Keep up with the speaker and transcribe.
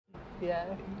Yeah,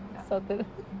 something.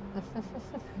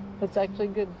 That's actually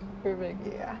good. Perfect.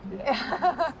 Yeah.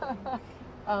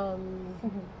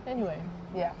 Anyway.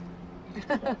 Yeah.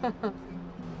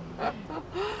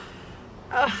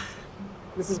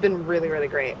 This has been really, really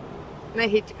great. And I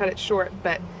hate to cut it short,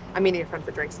 but I'm meeting a friend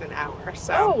for drinks in an hour,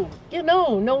 so.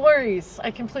 Oh, no worries.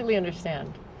 I completely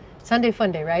understand. Sunday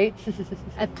fun day, right?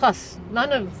 And plus,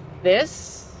 none of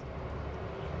this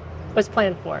was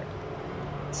planned for.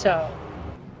 So,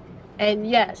 and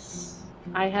yes,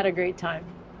 I had a great time.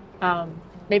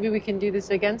 Maybe we can do this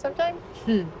again sometime?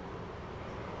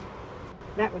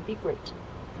 That would be great.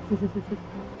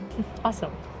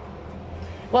 Awesome.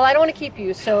 Well, I don't want to keep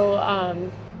you, so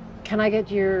can I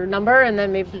get your number and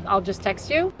then maybe I'll just text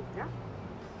you? Yeah.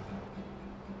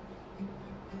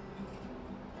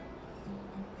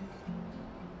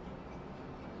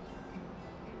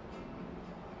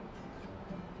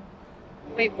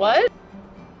 Wait, what?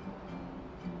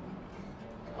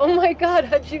 Oh my God,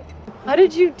 how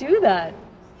did you do that?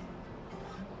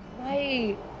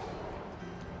 Right.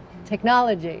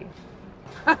 Technology.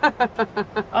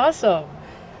 Awesome.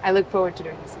 I look forward to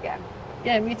doing this again.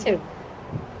 Yeah, me too.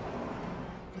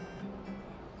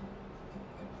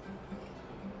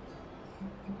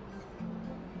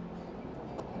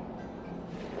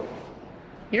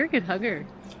 You're a good hugger.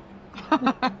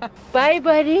 Bye,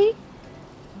 buddy.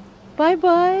 Bye,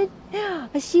 bud.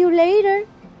 I'll see you later.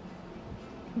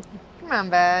 Come on,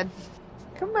 bud.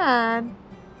 Come on.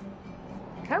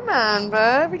 Come on,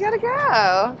 bud. We gotta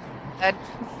go. I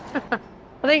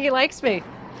think he likes me.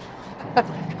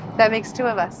 That makes two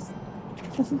of us.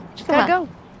 Go.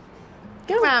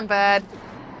 Come on, bud.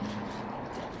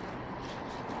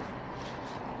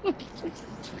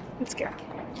 Let's go.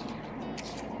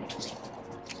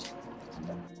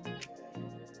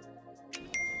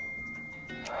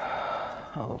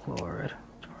 Oh, Lord.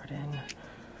 Jordyn.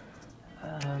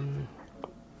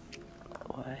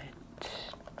 What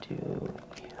do you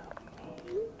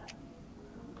mean?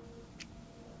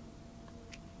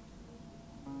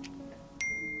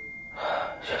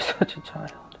 She's such a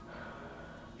child.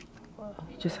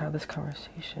 We just had this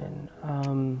conversation.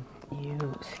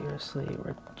 You seriously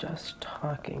were just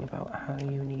talking about how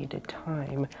you needed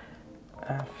time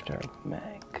after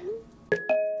Meg.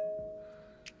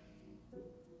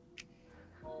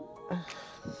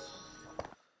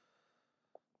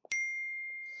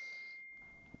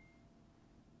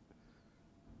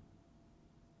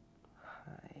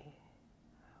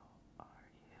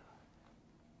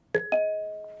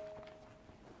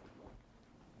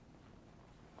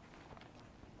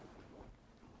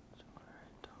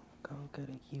 Get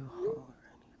a U-Haul or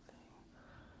anything.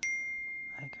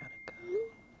 I gotta go.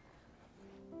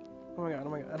 Oh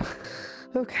my god.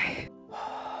 Okay.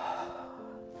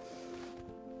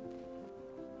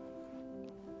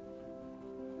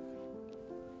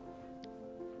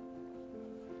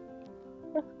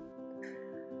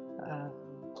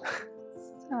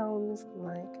 Sounds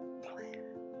like a plan.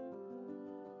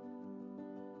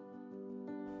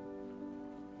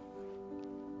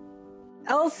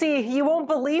 Elsie, you won't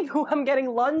believe who I'm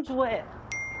getting lunch with.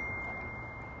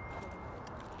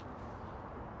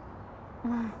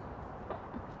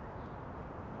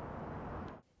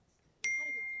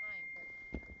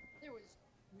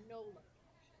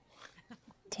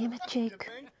 Damn it, Jake.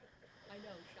 I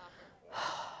know, shocker.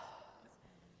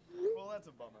 Well, that's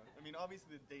a bummer. I mean,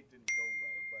 obviously the date didn't go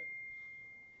well, but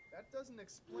that doesn't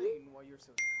explain why you're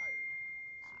so tired.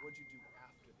 So what'd you do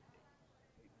after the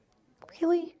date?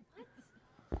 Really? What?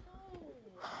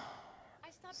 No.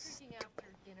 I stopped drinking after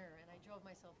dinner and I drove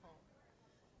myself home.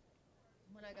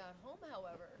 When I got home,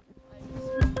 however, I just went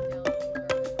down to where I was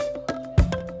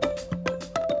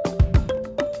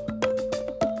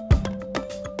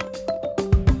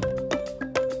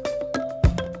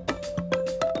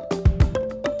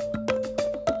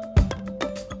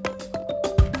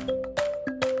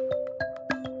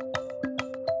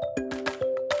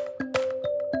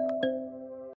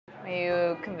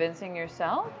convincing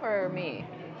yourself or me?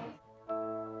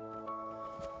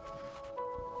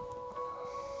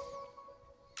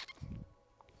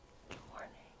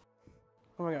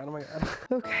 Oh my god.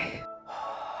 Okay.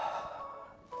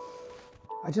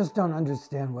 I just don't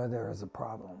understand why there is a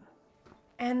problem.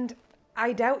 And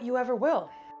I doubt you ever will.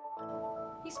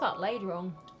 He spelled laid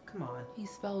wrong. Come on. He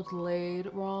spelled laid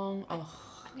wrong. Ugh.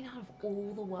 I mean, out of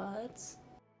all the words.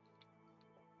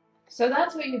 So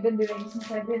that's what you've been doing since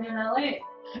I've been in LA.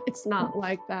 It's not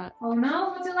like that. Oh no?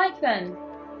 What's it like then?